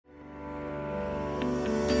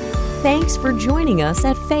Thanks for joining us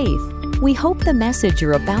at Faith. We hope the message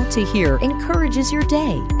you're about to hear encourages your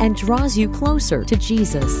day and draws you closer to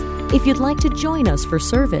Jesus. If you'd like to join us for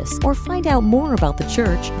service or find out more about the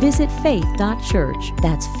church, visit faith.church.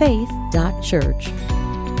 That's faith.church.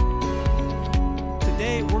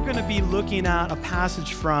 Today, we're going to be looking at a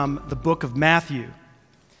passage from the book of Matthew.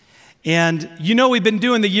 And you know we've been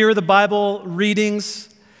doing the Year of the Bible readings,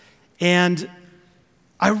 and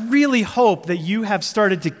I really hope that you have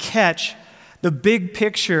started to catch the big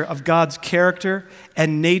picture of God's character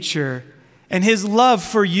and nature and His love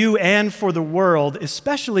for you and for the world,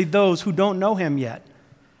 especially those who don't know Him yet.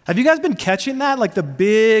 Have you guys been catching that? Like the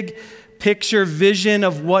big picture vision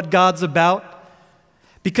of what God's about?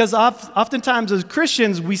 Because oftentimes as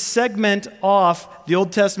Christians, we segment off the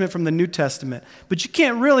Old Testament from the New Testament. But you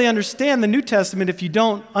can't really understand the New Testament if you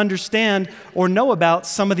don't understand or know about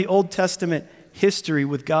some of the Old Testament history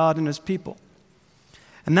with God and His people.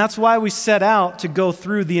 And that's why we set out to go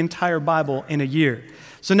through the entire Bible in a year.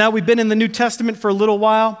 So now we've been in the New Testament for a little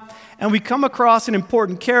while, and we come across an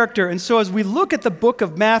important character. And so as we look at the book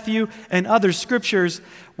of Matthew and other scriptures,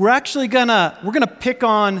 we're actually gonna pick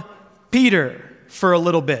on Peter for a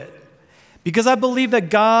little bit. Because I believe that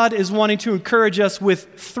God is wanting to encourage us with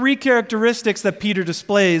three characteristics that Peter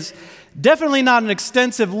displays. Definitely not an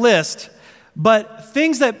extensive list, but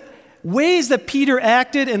ways that Peter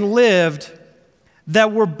acted and lived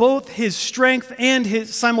that were both his strength and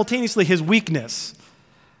simultaneously his weakness.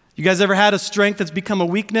 You guys ever had a strength that's become a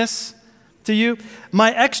weakness to you?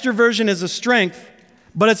 My extroversion is a strength,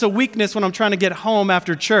 but it's a weakness when I'm trying to get home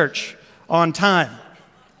after church on time.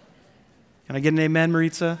 Can I get an amen,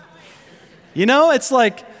 Maritza? You know, it's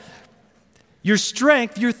like your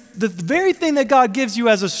strength, the very thing that God gives you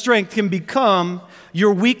as a strength can become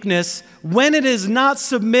your weakness when it is not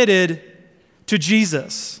submitted to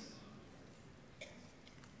Jesus.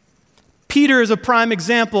 Peter is a prime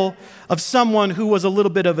example of someone who was a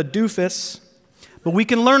little bit of a doofus, but we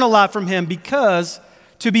can learn a lot from him because,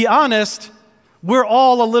 to be honest, we're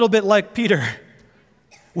all a little bit like Peter,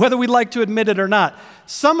 whether we'd like to admit it or not.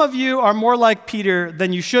 Some of you are more like Peter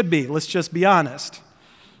than you should be, let's just be honest,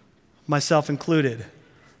 myself included.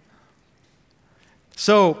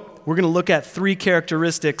 So, we're going to look at three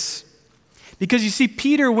characteristics because you see,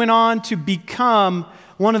 Peter went on to become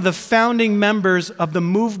one of the founding members of the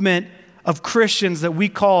movement of Christians that we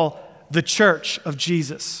call the Church of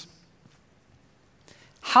Jesus.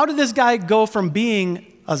 How did this guy go from being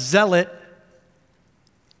a zealot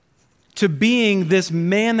to being this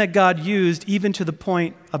man that God used even to the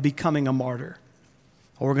point of becoming a martyr?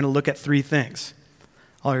 Well, we're going to look at three things.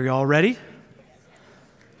 Are you all ready?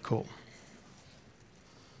 Cool.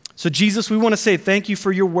 So Jesus, we want to say thank you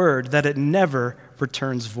for your word, that it never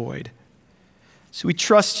returns void. So we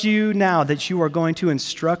trust you now that you are going to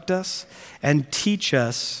instruct us and teach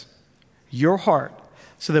us your heart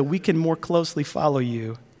so that we can more closely follow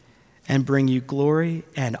you and bring you glory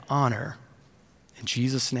and honor. In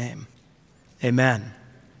Jesus' name, amen.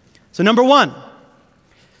 So number one,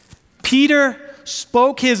 Peter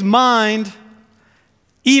spoke his mind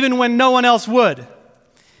even when no one else would.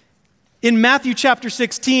 In Matthew chapter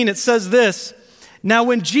 16, it says this: Now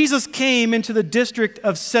when Jesus came into the district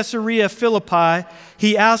of Caesarea Philippi,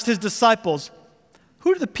 he asked his disciples,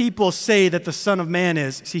 "Who do the people say that the Son of Man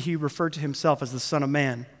is?" See, he referred to himself as the Son of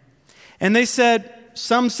Man. And they said,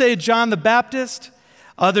 "Some say John the Baptist,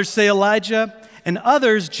 others say Elijah, and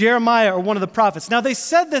others Jeremiah or one of the prophets." Now they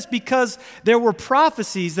said this because there were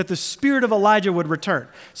prophecies that the spirit of Elijah would return.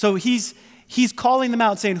 So he's calling them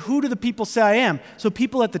out saying, "Who do the people say I am?" So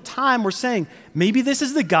people at the time were saying, maybe this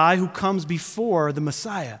is the guy who comes before the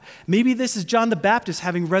Messiah. Maybe this is John the Baptist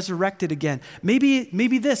having resurrected again. Maybe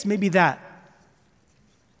this, maybe that.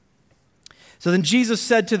 So then Jesus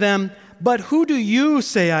said to them, "But who do you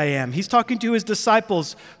say I am?" He's talking to his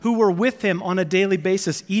disciples who were with him on a daily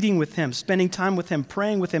basis, eating with him, spending time with him,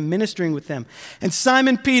 praying with him, ministering with him. And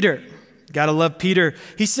Simon Peter, gotta love Peter,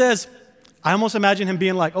 he says, I almost imagine him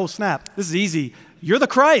being like, "Oh snap, this is easy. You're the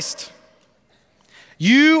Christ.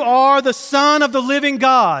 You are the Son of the living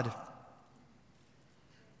God."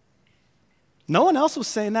 No one else was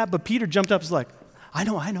saying that, but Peter jumped up and was like, I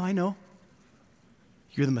know.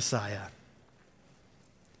 You're the Messiah.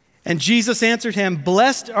 And Jesus answered him,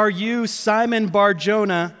 "Blessed are you, Simon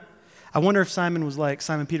Bar-Jonah." I wonder if Simon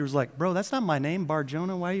Peter was like, "Bro, that's not my name,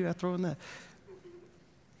 Bar-Jonah. Why are you throwing that?"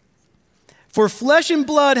 "For flesh and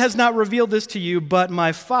blood has not revealed this to you, but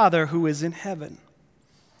my Father who is in heaven.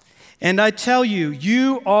 And I tell you,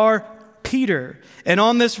 you are Peter, and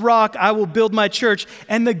on this rock I will build my church,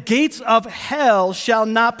 and the gates of hell shall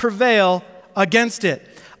not prevail against it.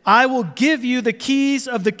 I will give you the keys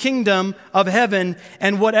of the kingdom of heaven,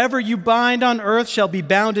 and whatever you bind on earth shall be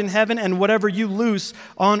bound in heaven, and whatever you loose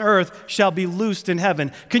on earth shall be loosed in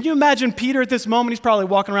heaven. Can you imagine Peter at this moment? He's probably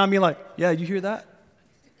walking around being like, yeah, you hear that?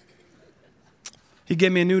 He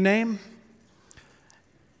gave me a new name.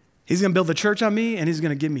 He's going to build the church on me, and he's going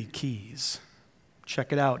to give me keys.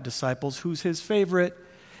 Check it out, disciples. Who's his favorite?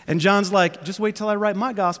 And John's like, just wait till I write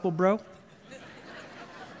my gospel, bro.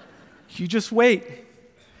 You just wait.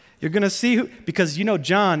 You're going to see who, because you know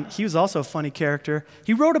John, he was also a funny character.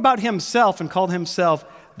 He wrote about himself and called himself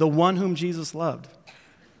the one whom Jesus loved.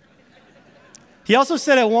 He also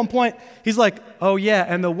said at one point, he's like, oh yeah,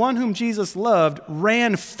 and the one whom Jesus loved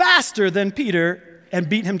ran faster than Peter and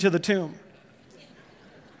beat him to the tomb.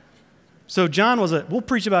 So John we'll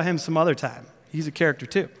preach about him some other time. He's a character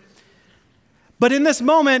too. But in this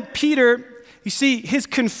moment, Peter, you see, his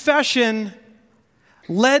confession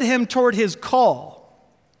led him toward his call.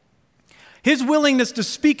 His willingness to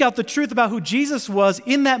speak out the truth about who Jesus was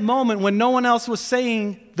in that moment when no one else was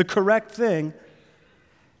saying the correct thing,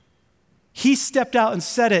 he stepped out and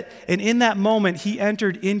said it, and in that moment, he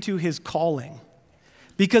entered into his calling.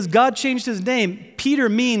 Because God changed his name. Peter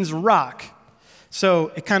means rock.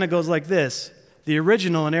 So it kind of goes like this. The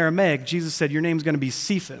original in Aramaic, Jesus said, your name's going to be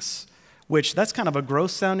Cephas, which that's kind of a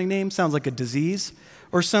gross-sounding name, sounds like a disease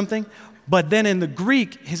or something. But then in the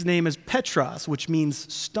Greek, his name is Petros, which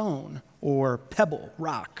means stone or pebble,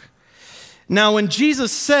 rock. Now, when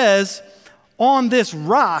Jesus says, on this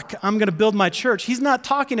rock, I'm going to build my church, he's not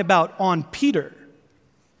talking about on Peter.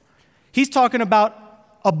 He's talking about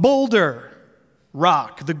a boulder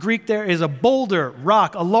rock. The Greek there is a boulder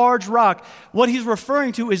rock, a large rock. What he's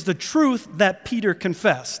referring to is the truth that Peter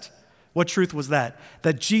confessed. What truth was that?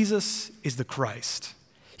 That Jesus is the Christ.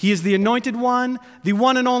 He is the anointed one, the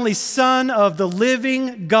one and only Son of the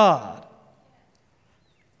living God.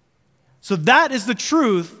 So that is the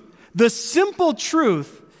truth, the simple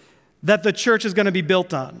truth that the church is going to be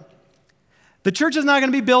built on. The church is not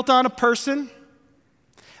going to be built on a person.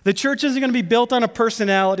 The church isn't going to be built on a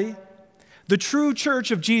personality. The true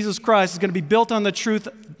church of Jesus Christ is going to be built on the truth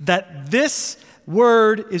that this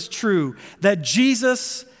word is true, that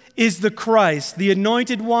Jesus is the Christ, the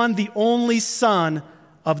anointed one, the only Son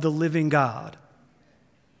of the living God.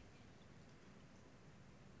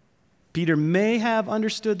 Peter may have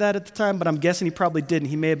understood that at the time, but I'm guessing he probably didn't.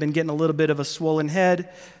 He may have been getting a little bit of a swollen head,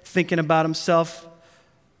 thinking about himself,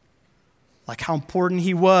 like how important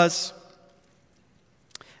he was.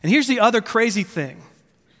 And here's the other crazy thing.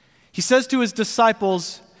 He says to his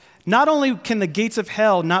disciples, not only can the gates of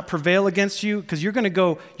hell not prevail against you, because you're going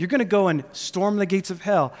to go and storm the gates of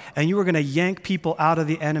hell, and you are going to yank people out of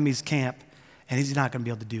the enemy's camp, and he's not going to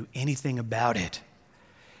be able to do anything about it.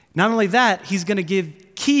 Not only that, he's going to give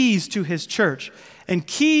keys to his church. And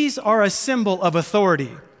keys are a symbol of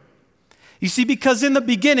authority. You see, because in the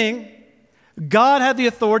beginning, God had the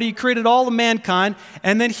authority, he created all of mankind,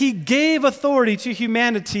 and then he gave authority to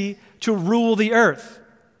humanity to rule the earth.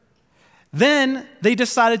 Then they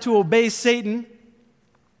decided to obey Satan.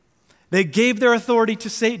 They gave their authority to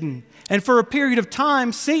Satan. And for a period of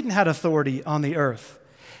time, Satan had authority on the earth.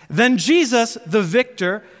 Then Jesus, the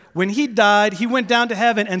victor, when he died, he went down to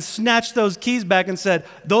heaven and snatched those keys back and said,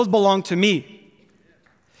 those belong to me.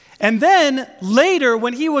 And then later,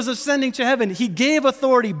 when he was ascending to heaven, he gave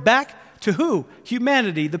authority back to who?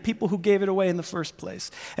 Humanity, the people who gave it away in the first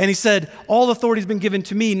place. And he said, all authority has been given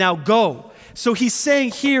to me, now go. So he's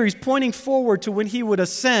saying here, he's pointing forward to when he would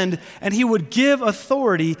ascend and he would give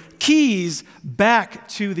authority, keys, back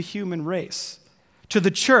to the human race, to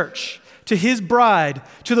the church, to his bride,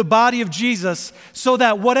 to the body of Jesus, so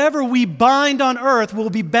that whatever we bind on earth will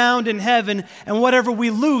be bound in heaven, and whatever we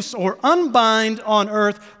loose or unbind on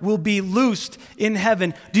earth will be loosed in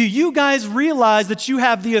heaven. Do you guys realize that you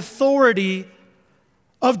have the authority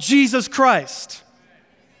of Jesus Christ?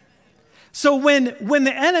 So when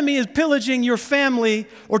the enemy is pillaging your family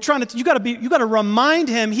or you got to remind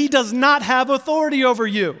him he does not have authority over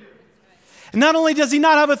you. And not only does he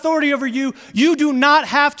not have authority over you, you do not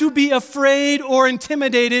have to be afraid or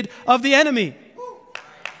intimidated of the enemy.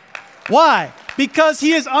 Why? Because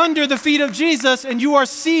he is under the feet of Jesus and you are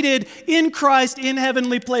seated in Christ in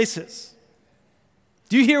heavenly places.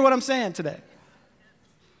 Do you hear what I'm saying today?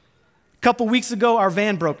 A couple weeks ago, our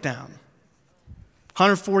van broke down.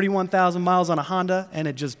 141,000 miles on a Honda, and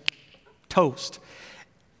it just toast.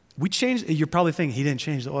 We changed, you're probably thinking, he didn't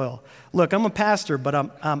change the oil. Look, I'm a pastor, but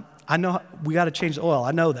I know we got to change the oil.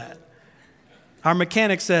 I know that. Our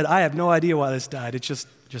mechanic said, I have no idea why this died. It just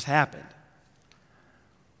happened.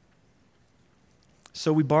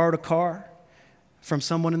 So we borrowed a car from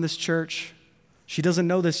someone in this church, She doesn't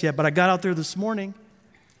know this yet, but I got out there this morning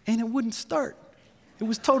and it wouldn't start. It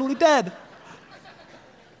was totally dead.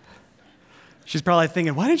 She's probably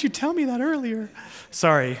thinking, why didn't you tell me that earlier?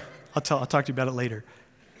 Sorry, I'll talk to you about it later.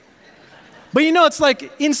 But it's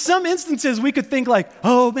like in some instances we could think like,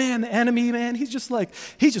 oh man, the enemy, man, he's just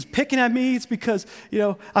picking at me. It's because,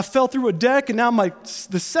 I fell through a deck and now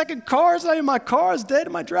the second car is not in my car, is dead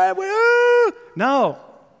in my driveway. No.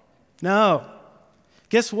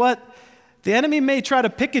 Guess what? The enemy may try to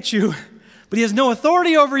pick at you, but he has no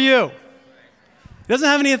authority over you. He doesn't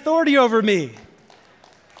have any authority over me.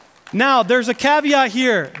 Now, there's a caveat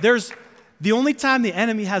here. The only time the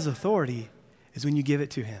enemy has authority is when you give it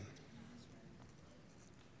to him.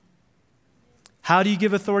 How do you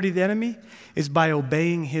give authority to the enemy? Is by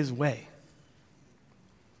obeying his way.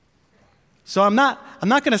 So I'm not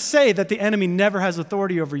going to say that the enemy never has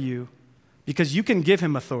authority over you, because you can give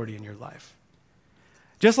him authority in your life.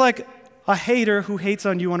 Just like a hater who hates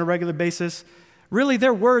on you on a regular basis, really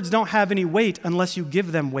their words don't have any weight unless you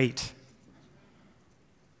give them weight.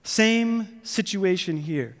 Same situation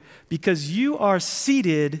here. Because you are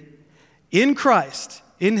seated in Christ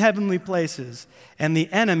in heavenly places, and the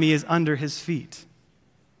enemy is under his feet.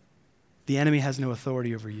 The enemy has no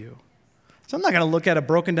authority over you. So I'm not going to look at a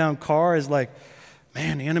broken down car as like,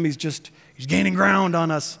 man, the enemy's he's gaining ground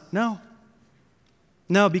on us. No,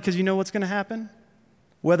 because you know what's going to happen?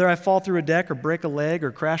 Whether I fall through a deck or break a leg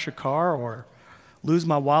or crash a car or lose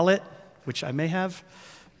my wallet, which I may have,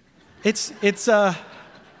 Jesus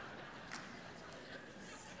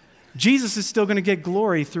is still going to get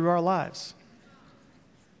glory through our lives.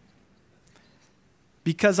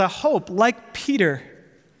 Because I hope, like Peter,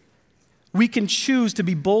 we can choose to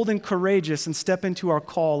be bold and courageous and step into our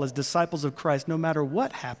call as disciples of Christ no matter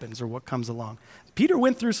what happens or what comes along. Peter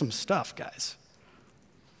went through some stuff, guys.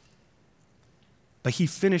 But he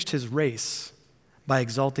finished his race by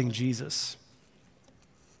exalting Jesus.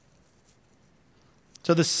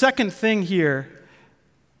 So the second thing here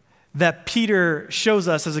that Peter shows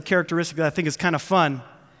us as a characteristic that I think is kind of fun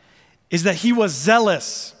is that he was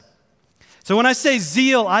zealous. So when I say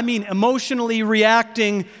zeal, I mean emotionally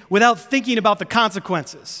reacting without thinking about the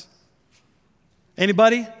consequences.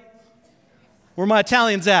 Anybody? Where are my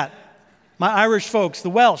Italians at? My Irish folks,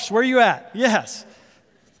 the Welsh, where are you at? Yes.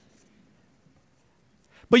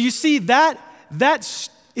 But you see, that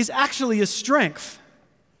is actually a strength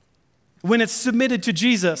when it's submitted to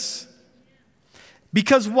Jesus.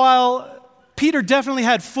 Because while Peter definitely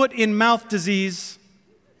had foot in mouth disease,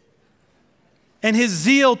 and his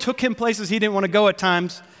zeal took him places he didn't want to go at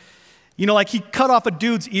times, like he cut off a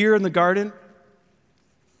dude's ear in the garden,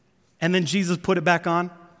 and then Jesus put it back on.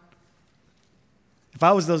 If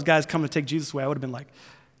I was those guys coming to take Jesus away, I would have been like,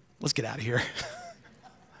 let's get out of here.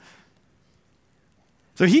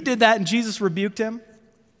 So he did that, and Jesus rebuked him.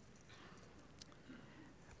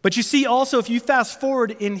 But you see also, if you fast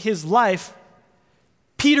forward in his life,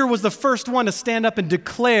 Peter was the first one to stand up and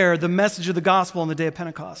declare the message of the gospel on the day of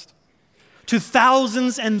Pentecost to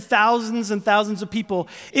thousands and thousands and thousands of people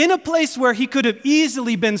in a place where he could have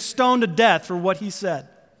easily been stoned to death for what he said.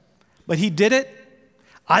 But he did it.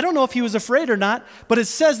 I don't know if he was afraid or not, but it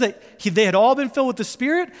says that they had all been filled with the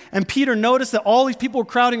Spirit, and Peter noticed that all these people were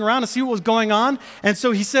crowding around to see what was going on, and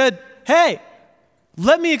so he said, hey,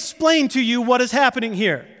 let me explain to you what is happening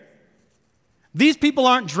here. These people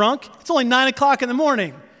aren't drunk. It's only 9 o'clock in the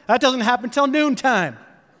morning. That doesn't happen until noontime.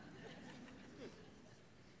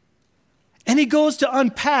 And he goes to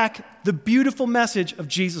unpack the beautiful message of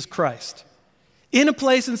Jesus Christ in a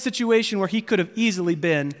place and situation where he could have easily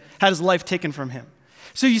had his life taken from him.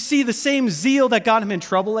 So you see, the same zeal that got him in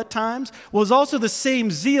trouble at times was also the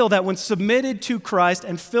same zeal that, when submitted to Christ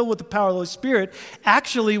and filled with the power of the Holy Spirit,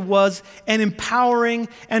 actually was an empowering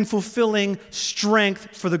and fulfilling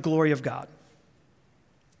strength for the glory of God.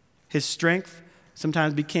 His strength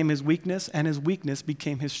sometimes became his weakness, and his weakness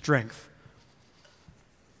became his strength.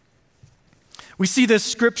 We see this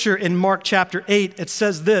scripture in Mark chapter 8. It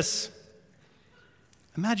says this.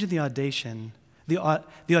 Imagine the audacity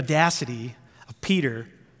of Peter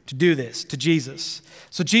to do this to Jesus.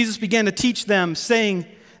 So Jesus began to teach them, saying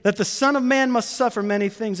that the Son of Man must suffer many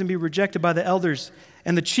things and be rejected by the elders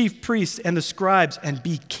and the chief priests and the scribes and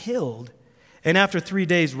be killed, and after 3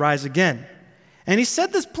 days rise again. And he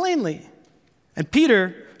said this plainly. And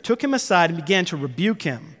Peter took him aside and began to rebuke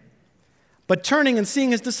him. But turning and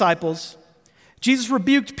seeing his disciples, Jesus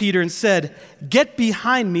rebuked Peter and said, "Get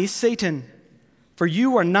behind me, Satan, for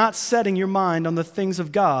you are not setting your mind on the things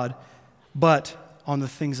of God, but on the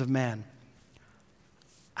things of man."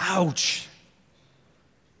 Ouch.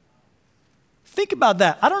 Think about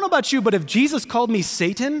that. I don't know about you, but if Jesus called me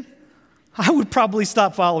Satan, I would probably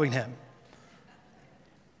stop following him.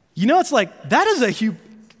 You know, it's like, that is a huge,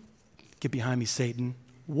 get behind me, Satan.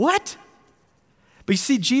 What? But you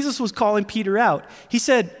see, Jesus was calling Peter out. He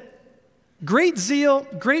said, great zeal,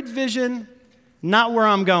 great vision, not where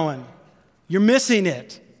I'm going. You're missing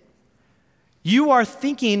it. You are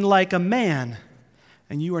thinking like a man,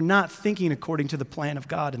 and you are not thinking according to the plan of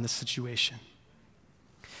God in this situation.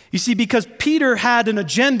 You see, because Peter had an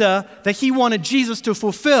agenda that he wanted Jesus to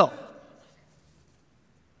fulfill.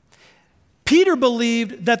 Peter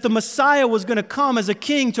believed that the Messiah was going to come as a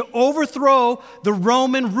king to overthrow the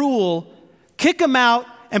Roman rule, kick them out,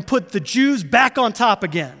 and put the Jews back on top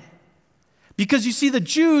again. Because you see, the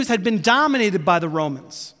Jews had been dominated by the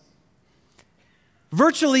Romans,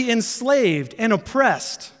 virtually enslaved and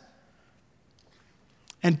oppressed.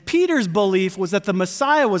 And Peter's belief was that the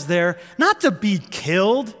Messiah was there not to be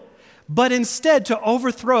killed, but instead to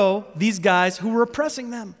overthrow these guys who were oppressing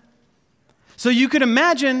them. So you could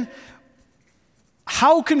imagine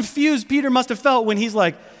how confused Peter must have felt when he's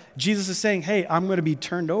like, Jesus is saying, hey, I'm going to be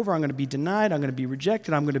turned over, I'm going to be denied, I'm going to be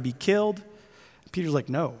rejected, I'm going to be killed. Peter's like,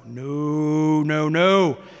 no,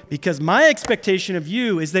 because my expectation of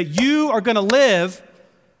you is that you are going to live,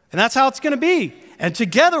 and that's how it's going to be. And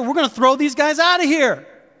together, we're going to throw these guys out of here.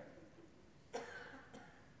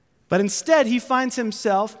 But instead, he finds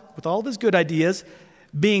himself, with all of his good ideas,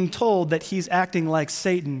 being told that he's acting like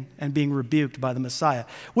Satan and being rebuked by the Messiah.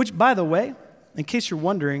 Which, by the way, in case you're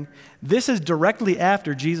wondering, this is directly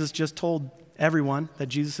after Jesus just told everyone that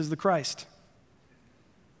Jesus is the Christ.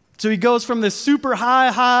 So he goes from this super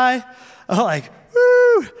high, like,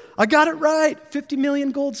 woo, I got it right, 50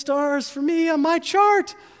 million gold stars for me on my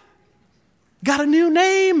chart. Got a new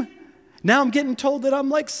name. Now I'm getting told that I'm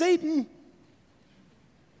like Satan.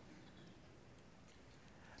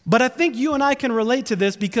 But I think you and I can relate to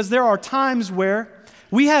this because there are times where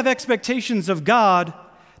we have expectations of God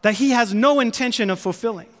that he has no intention of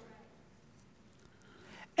fulfilling.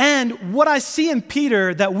 And what I see in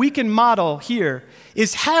Peter that we can model here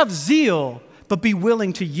is have zeal, but be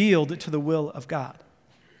willing to yield to the will of God.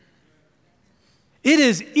 It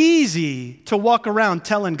is easy to walk around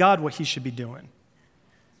telling God what he should be doing.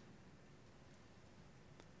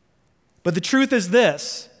 But the truth is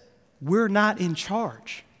this, we're not in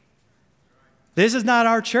charge. This is not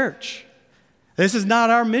our church. This is not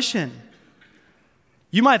our mission.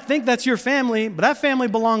 You might think that's your family, but that family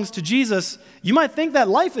belongs to Jesus. You might think that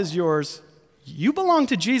life is yours. You belong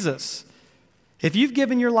to Jesus. If you've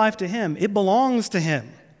given your life to him, it belongs to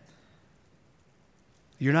him.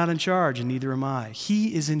 You're not in charge, and neither am I.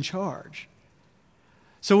 He is in charge.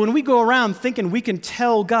 So when we go around thinking we can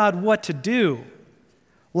tell God what to do,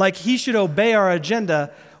 like he should obey our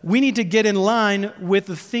agenda, we need to get in line with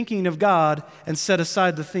the thinking of God and set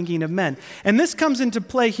aside the thinking of men. And this comes into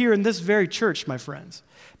play here in this very church, my friends,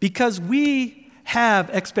 because we have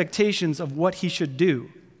expectations of what he should do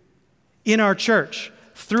in our church,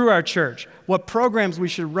 through our church, what programs we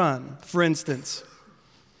should run, for instance.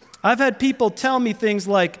 I've had people tell me things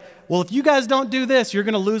like, well, if you guys don't do this, you're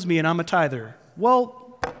going to lose me and I'm a tither.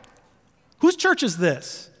 Well, whose church is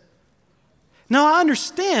this? Now, I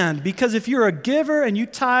understand, because if you're a giver and you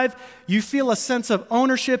tithe, you feel a sense of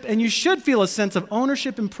ownership, and you should feel a sense of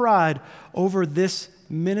ownership and pride over this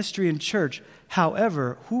ministry and church.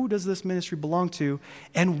 However, who does this ministry belong to,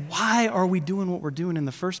 and why are we doing what we're doing in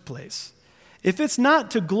the first place? If it's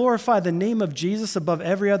not to glorify the name of Jesus above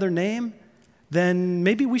every other name, then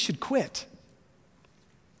maybe we should quit.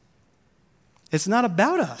 It's not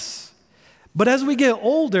about us. But as we get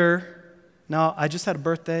older, now, I just had a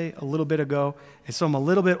birthday a little bit ago, and so I'm a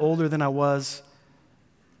little bit older than I was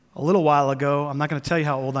a little while ago. I'm not going to tell you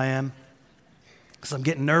how old I am because I'm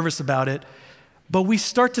getting nervous about it. But we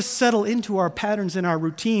start to settle into our patterns and our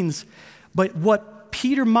routines. But what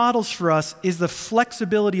Peter models for us is the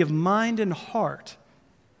flexibility of mind and heart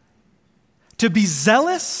to be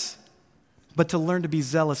zealous, but to learn to be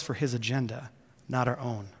zealous for his agenda, not our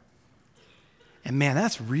own. And man,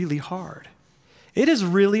 that's really hard. It is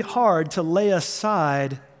really hard to lay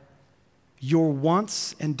aside your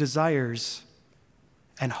wants and desires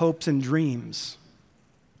and hopes and dreams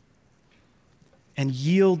and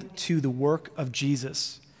yield to the work of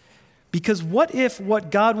Jesus. Because what if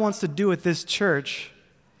what God wants to do at this church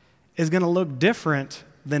is going to look different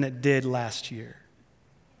than it did last year?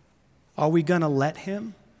 Are we going to let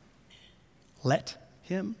him? Let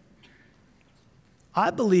him? I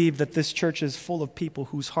believe that this church is full of people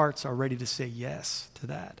whose hearts are ready to say yes to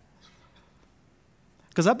that.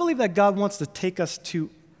 Because I believe that God wants to take us to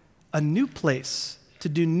a new place, to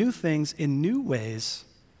do new things in new ways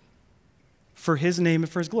for his name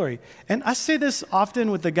and for his glory. And I say this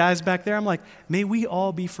often with the guys back there. I'm like, may we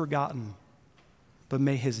all be forgotten, but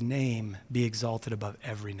may his name be exalted above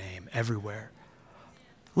every name, everywhere.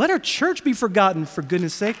 Let our church be forgotten, for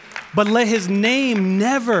goodness sake, but let his name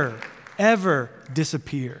never, ever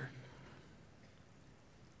disappear.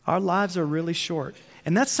 Our lives are really short.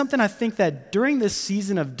 And that's something I think that during this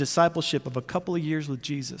season of discipleship of a couple of years with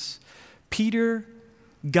Jesus, Peter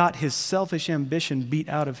got his selfish ambition beat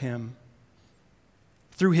out of him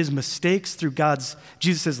through his mistakes, through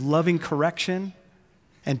Jesus' loving correction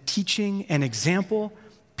and teaching and example.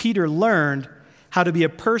 Peter learned how to be a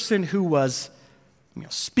person who was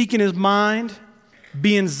speaking his mind,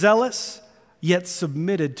 being zealous, yet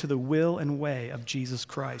submitted to the will and way of Jesus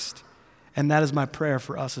Christ. And that is my prayer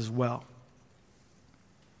for us as well.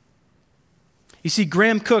 You see,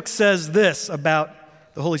 Graham Cook says this about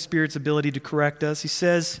the Holy Spirit's ability to correct us. He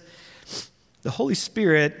says, the Holy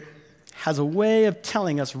Spirit has a way of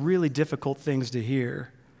telling us really difficult things to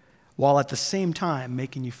hear, while at the same time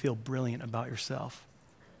making you feel brilliant about yourself.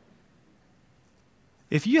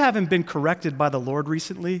 If you haven't been corrected by the Lord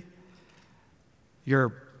recently,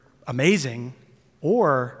 you're amazing,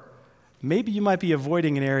 or maybe you might be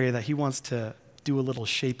avoiding an area that he wants to do a little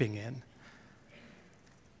shaping in.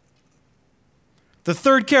 The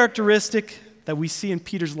third characteristic that we see in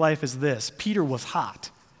Peter's life is this: Peter was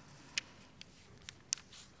hot.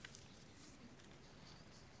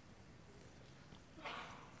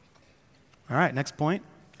 All right, next point.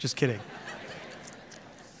 Just kidding.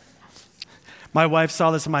 My wife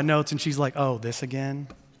saw this in my notes and she's like, oh, this again?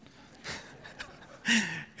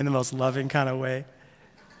 In the most loving kind of way.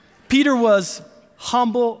 Peter was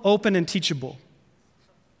humble, open, and teachable.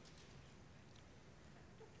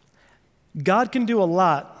 God can do a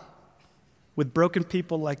lot with broken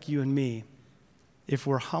people like you and me if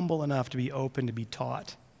we're humble enough to be open to be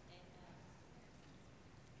taught.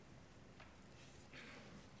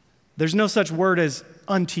 There's no such word as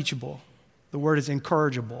unteachable. The word is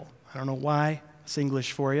incorrigible. I don't know why. It's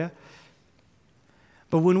English for you.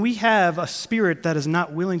 But when we have a spirit that is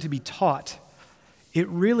not willing to be taught, it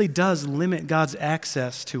really does limit God's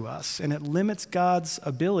access to us, and it limits God's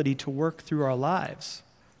ability to work through our lives.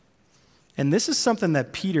 And this is something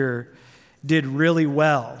that Peter did really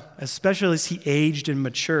well, especially as he aged and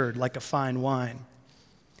matured like a fine wine.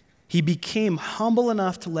 He became humble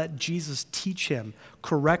enough to let Jesus teach him,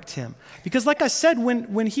 correct him. Because like I said,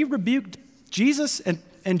 when he rebuked Jesus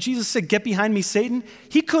and Jesus said, get behind me, Satan,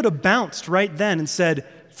 he could have bounced right then and said,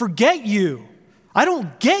 forget you. I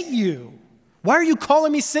don't get you. Why are you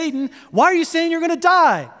calling me Satan? Why are you saying you're going to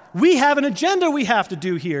die? We have an agenda we have to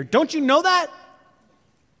do here. Don't you know that?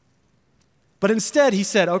 But instead he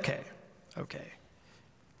said, okay,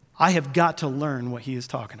 I have got to learn what he is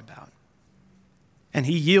talking about. And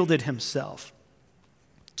he yielded himself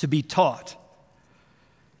to be taught.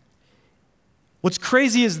 What's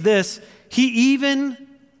crazy is this: he even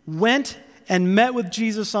went and met with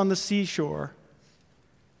Jesus on the seashore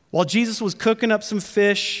while Jesus was cooking up some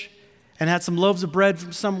fish and had some loaves of bread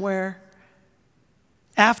from somewhere,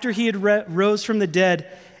 after he had rose from the dead.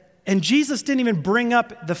 And Jesus didn't even bring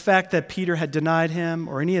up the fact that Peter had denied him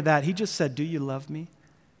or any of that. He just said, do you love me?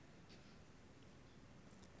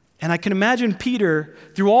 And I can imagine Peter,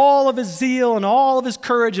 through all of his zeal and all of his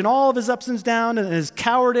courage and all of his ups and downs and his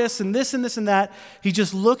cowardice and this and this and that, he's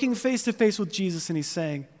just looking face to face with Jesus and he's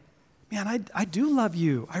saying, man, I do love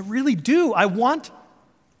you. I really do. I want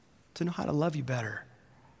to know how to love you better.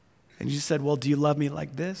 And Jesus said, well, do you love me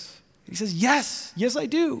like this? And he says, yes, I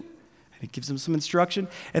do. And he gives him some instruction.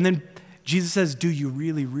 And then Jesus says, do you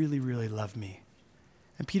really, really, really love me?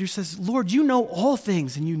 And Peter says, Lord, you know all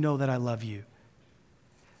things and you know that I love you.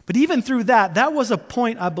 But even through that was a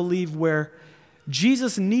point, I believe, where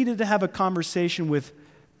Jesus needed to have a conversation with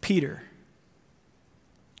Peter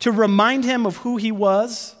to remind him of who he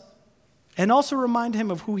was and also remind him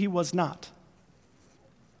of who he was not.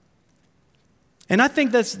 And I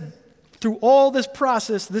think that's through all this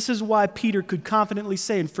process, this is why Peter could confidently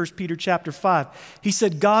say in 1 Peter chapter 5, he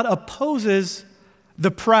said, God opposes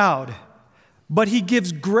the proud, but he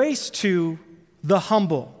gives grace to the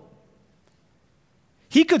humble.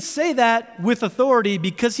 He could say that with authority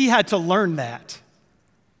because he had to learn that.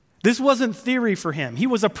 This wasn't theory for him. He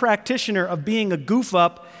was a practitioner of being a goof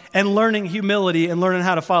up and learning humility and learning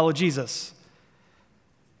how to follow Jesus.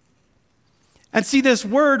 And see, this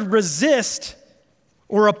word resist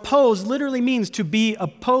or oppose literally means to be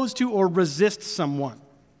opposed to or resist someone.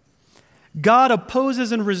 God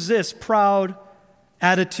opposes and resists proud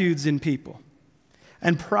attitudes in people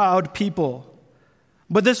and proud people.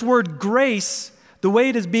 But this word grace, the way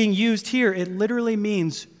it is being used here, it literally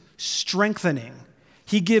means strengthening.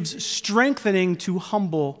 He gives strengthening to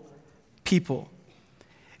humble people.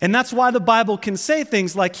 And that's why the Bible can say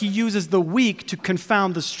things like he uses the weak to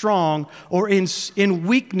confound the strong, or in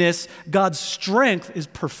weakness, God's strength is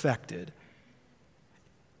perfected.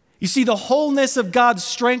 You see, the wholeness of God's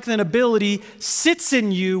strength and ability sits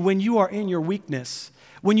in you when you are in your weakness,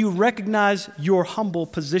 when you recognize your humble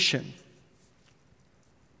position.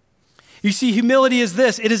 You see, humility is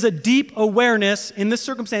this. It is a deep awareness, in this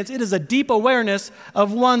circumstance, it is a deep awareness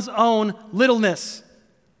of one's own littleness.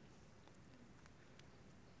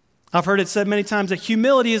 I've heard it said many times that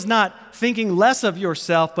humility is not thinking less of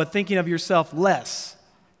yourself, but thinking of yourself less.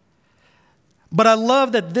 But I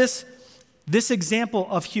love that this example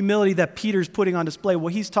of humility that Peter's putting on display,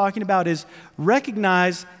 what he's talking about is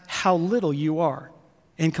recognize how little you are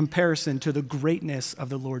in comparison to the greatness of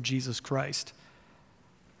the Lord Jesus Christ.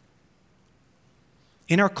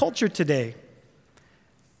 In our culture today,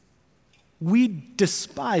 we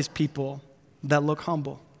despise people that look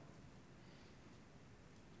humble.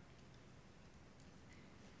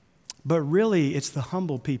 But really, it's the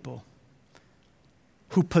humble people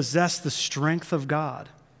who possess the strength of God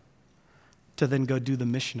to then go do the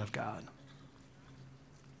mission of God.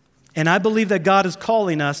 And I believe that God is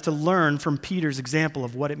calling us to learn from Peter's example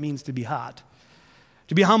of what it means to be hot,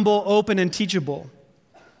 to be humble, open, and teachable.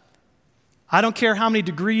 I don't care how many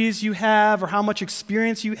degrees you have or how much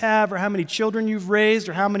experience you have or how many children you've raised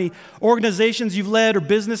or how many organizations you've led or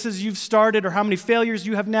businesses you've started or how many failures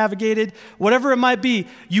you have navigated, whatever it might be,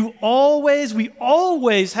 we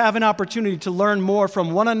always have an opportunity to learn more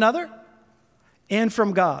from one another and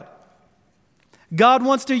from God. God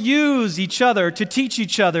wants to use each other to teach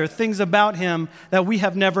each other things about him that we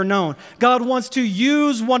have never known. God wants to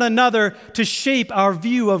use one another to shape our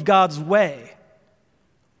view of God's way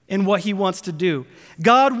and what he wants to do.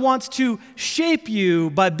 God wants to shape you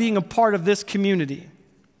by being a part of this community.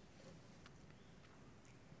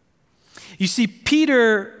 You see,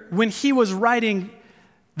 Peter, when he was writing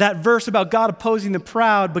that verse about God opposing the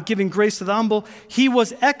proud but giving grace to the humble, he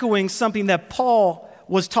was echoing something that Paul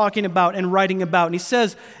was talking about and writing about. And he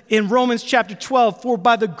says in Romans chapter 12, "For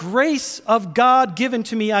by the grace of God given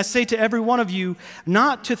to me, I say to every one of you,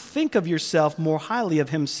 not to think of yourself more highly of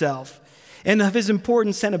himself and of his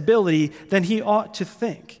importance and ability than he ought to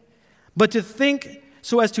think, but to think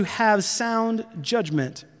so as to have sound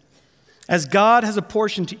judgment, as God has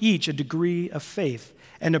apportioned to each a degree of faith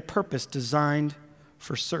and a purpose designed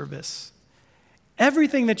for service."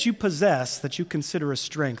 Everything that you possess that you consider a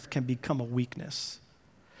strength can become a weakness.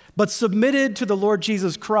 But submitted to the Lord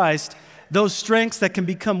Jesus Christ, those strengths that can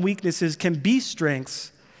become weaknesses can be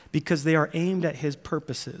strengths because they are aimed at his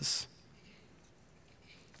purposes.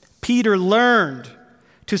 Peter learned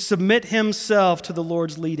to submit himself to the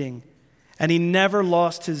Lord's leading, and he never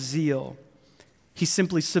lost his zeal. He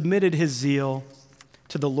simply submitted his zeal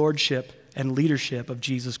to the lordship and leadership of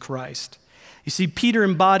Jesus Christ. You see, Peter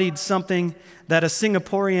embodied something that a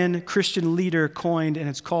Singaporean Christian leader coined, and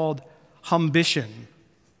it's called humbition.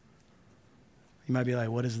 You might be like,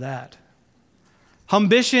 what is that?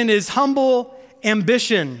 Humbition is humble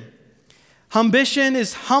ambition. Humbition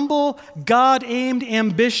is humble, God-aimed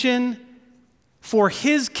ambition for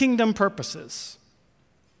his kingdom purposes.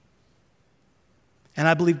 And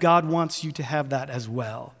I believe God wants you to have that as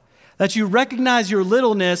well. That you recognize your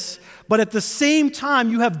littleness, but at the same time,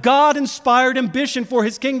 you have God-inspired ambition for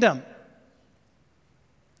his kingdom.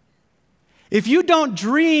 If you don't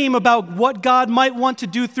dream about what God might want to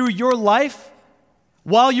do through your life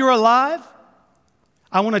while you're alive,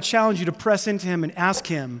 I want to challenge you to press into him and ask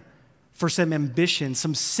him for some ambition,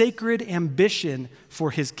 some sacred ambition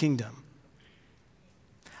for his kingdom.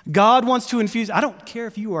 God wants to infuse, I don't care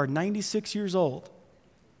if you are 96 years old,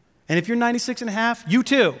 and if you're 96 and a half, you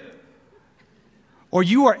too. Or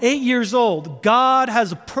you are 8 years old, God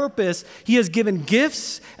has a purpose. He has given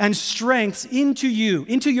gifts and strengths into you,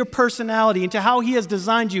 into your personality, into how he has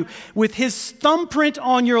designed you. With his thumbprint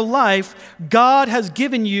on your life, God has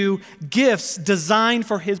given you gifts designed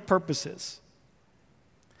for his purposes,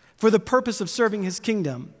 for the purpose of serving his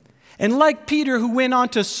kingdom. And like Peter, who went on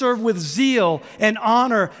to serve with zeal and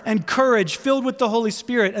honor and courage, filled with the Holy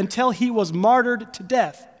Spirit until he was martyred to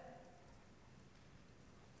death,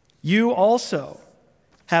 you also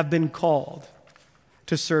have been called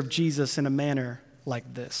to serve Jesus in a manner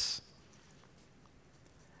like this.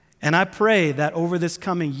 And I pray that over this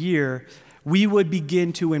coming year, we would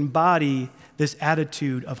begin to embody this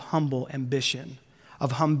attitude of humble ambition,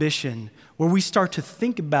 of humbition, where we start to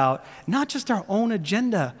think about not just our own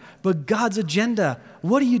agenda, but God's agenda.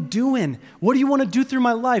 What are you doing? What do you want to do through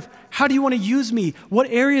my life? How do you want to use me? What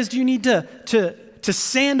areas do you need to to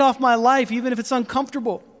sand off my life, even if it's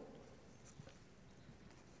uncomfortable.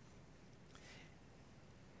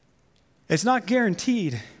 It's not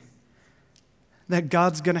guaranteed that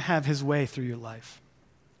God's going to have his way through your life.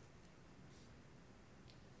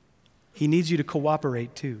 He needs you to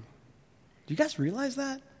cooperate too. Do you guys realize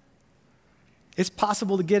that? It's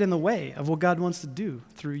possible to get in the way of what God wants to do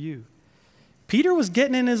through you. Peter was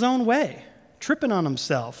getting in his own way, tripping on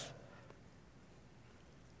himself.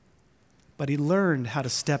 But he learned how to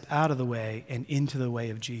step out of the way and into the way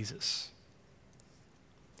of Jesus.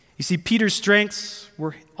 You see, Peter's strengths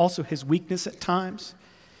were also his weakness at times,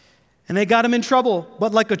 and they got him in trouble.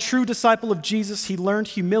 But like a true disciple of Jesus, he learned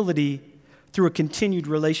humility through a continued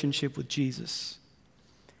relationship with Jesus.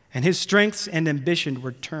 And his strengths and ambition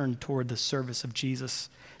were turned toward the service of Jesus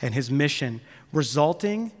and his mission,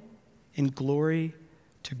 resulting in glory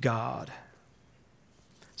to God.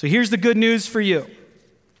 So here's the good news for you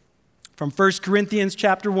from 1 Corinthians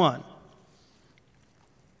chapter 1.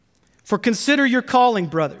 For consider your calling,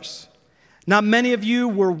 brothers. Not many of you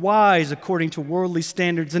were wise according to worldly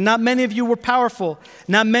standards, and not many of you were powerful.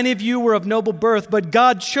 Not many of you were of noble birth, but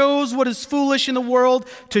God chose what is foolish in the world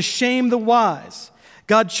to shame the wise.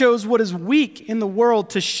 God chose what is weak in the world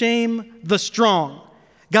to shame the strong.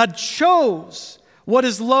 God chose what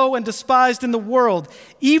is low and despised in the world,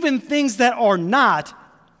 even things that are not,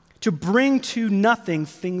 to bring to nothing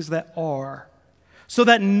things that are, so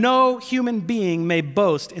that no human being may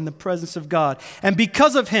boast in the presence of God. And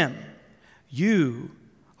because of him, you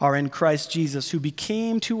are in Christ Jesus, who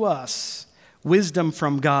became to us wisdom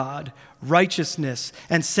from God, righteousness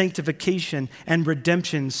and sanctification and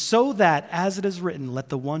redemption, so that, as it is written, let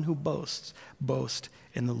the one who boasts, boast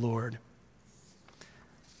in the Lord.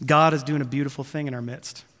 God is doing a beautiful thing in our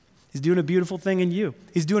midst. He's doing a beautiful thing in you.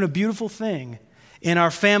 He's doing a beautiful thing in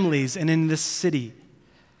our families and in this city.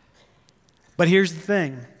 But here's the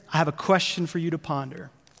thing. I have a question for you to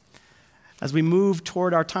ponder. As we move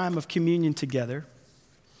toward our time of communion together,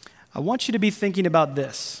 I want you to be thinking about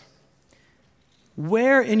this.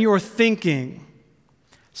 Where in your thinking,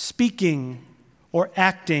 speaking, or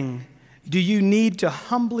acting do you need to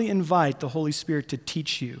humbly invite the Holy Spirit to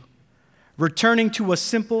teach you, returning to a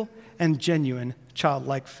simple and genuine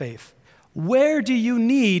childlike faith? Where do you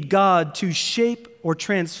need God to shape or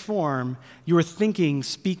transform your thinking,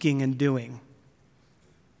 speaking, and doing?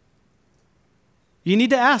 You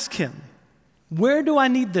need to ask him, where do I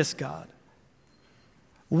need this, God?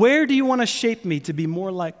 Where do you want to shape me to be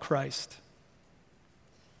more like Christ?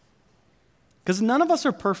 Because none of us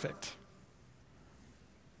are perfect.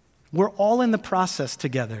 We're all in the process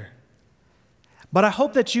together. But I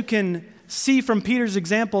hope that you can see from Peter's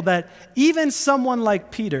example that even someone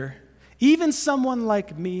like Peter, even someone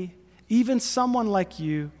like me, even someone like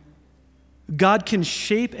you, God can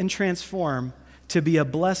shape and transform to be a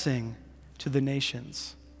blessing to the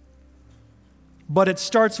nations. But it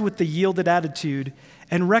starts with the yielded attitude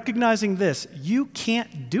and recognizing this: you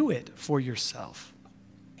can't do it for yourself.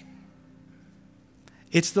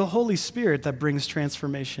 It's the Holy Spirit that brings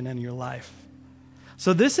transformation in your life.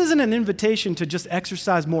 So this isn't an invitation to just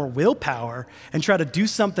exercise more willpower and try to do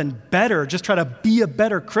something better, just try to be a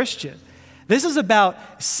better Christian. This is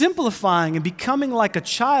about simplifying and becoming like a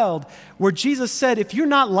child, where Jesus said, if you're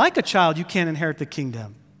not like a child, you can't inherit the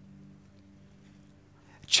kingdom.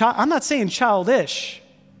 I'm not saying childish.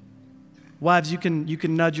 Wives, you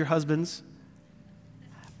can nudge your husbands.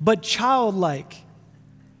 But childlike.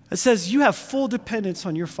 It says you have full dependence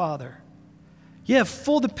on your Father. You have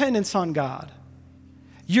full dependence on God.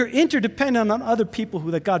 You're interdependent on other people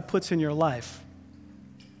that God puts in your life.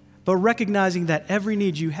 But recognizing that every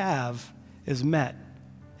need you have is met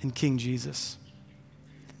in King Jesus.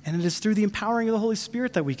 And it is through the empowering of the Holy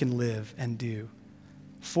Spirit that we can live and do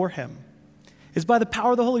for him. It's by the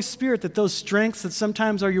power of the Holy Spirit that those strengths that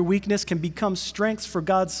sometimes are your weakness can become strengths for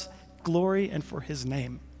God's glory and for his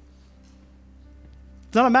name.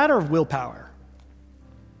 It's not a matter of willpower.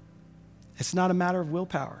 It's not a matter of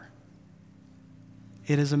willpower.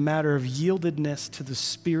 It is a matter of yieldedness to the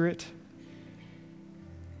Spirit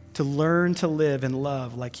to learn to live and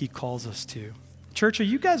love like he calls us to. Church, are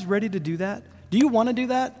you guys ready to do that? Do you want to do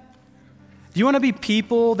that? Do you want to be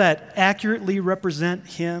people that accurately represent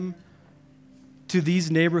him to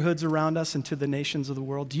these neighborhoods around us and to the nations of the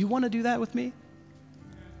world? Do you want to do that with me?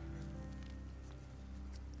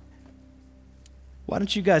 Why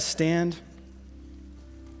don't you guys stand?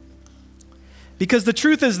 Because the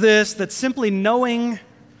truth is this, that simply knowing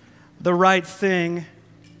the right thing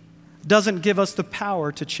doesn't give us the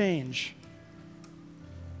power to change.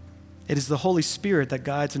 It is the Holy Spirit that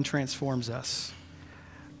guides and transforms us.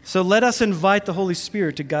 So let us invite the Holy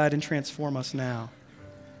Spirit to guide and transform us now.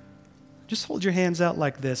 Just hold your hands out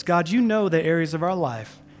like this. God, you know the areas of our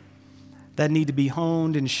life that need to be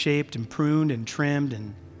honed and shaped and pruned and trimmed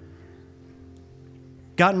and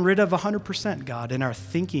gotten rid of 100%, God, in our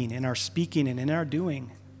thinking, in our speaking, and in our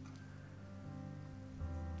doing.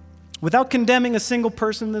 Without condemning a single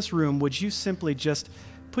person in this room, would you simply just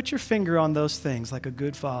put your finger on those things like a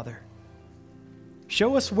good father?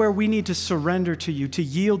 Show us where we need to surrender to you, to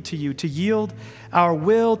yield our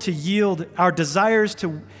will, to yield our desires,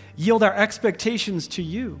 to yield our expectations to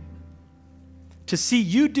you, to see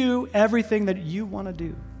you do everything that you want to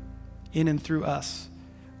do in and through us.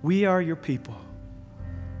 We are your people.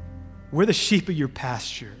 We're the sheep of your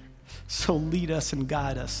pasture. So lead us and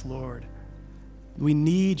guide us, Lord. We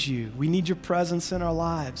need you. We need your presence in our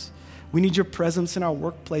lives. We need your presence in our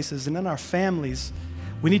workplaces and in our families.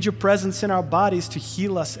 We need your presence in our bodies to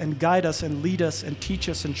heal us and guide us and lead us and teach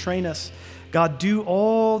us and train us. God, do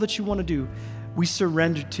all that you want to do. We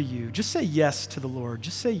surrender to you. Just say yes to the Lord.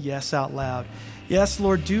 Just say yes out loud. Yes,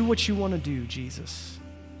 Lord, do what you want to do, Jesus.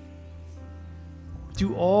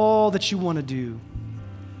 Do all that you want to do.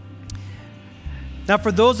 Now,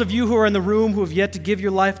 for those of you who are in the room who have yet to give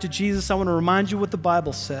your life to Jesus, I want to remind you what the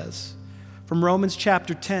Bible says from Romans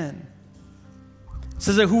chapter 10. It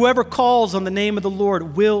says that whoever calls on the name of the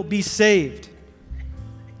Lord will be saved.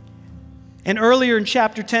 And earlier in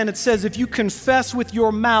chapter 10, it says, if you confess with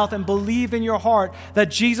your mouth and believe in your heart that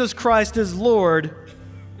Jesus Christ is Lord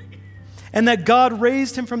and that God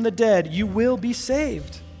raised him from the dead, you will be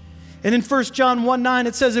saved. And in 1 John 1:9,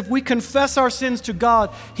 it says, if we confess our sins to God,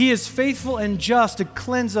 he is faithful and just to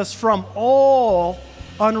cleanse us from all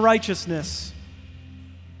unrighteousness.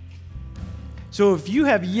 So if you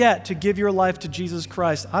have yet to give your life to Jesus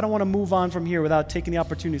Christ, I don't want to move on from here without taking the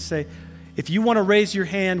opportunity to say, if you want to raise your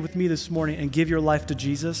hand with me this morning and give your life to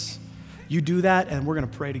Jesus, you do that and we're going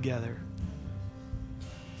to pray together.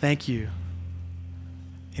 Thank you.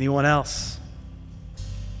 Anyone else?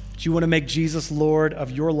 Do you want to make Jesus Lord of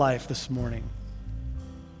your life this morning?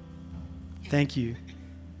 Thank you.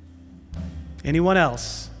 Anyone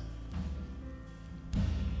else?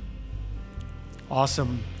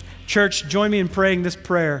 Awesome. Church, join me in praying this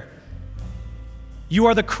prayer. You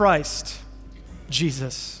are the Christ,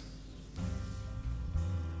 Jesus.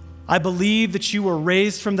 I believe that you were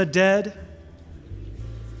raised from the dead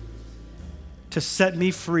to set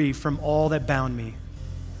me free from all that bound me.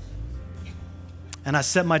 And I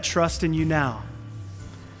set my trust in you now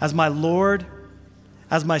as my Lord,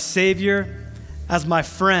 as my Savior, as my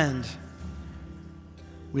friend.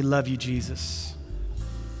 We love you, Jesus.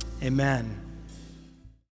 Amen.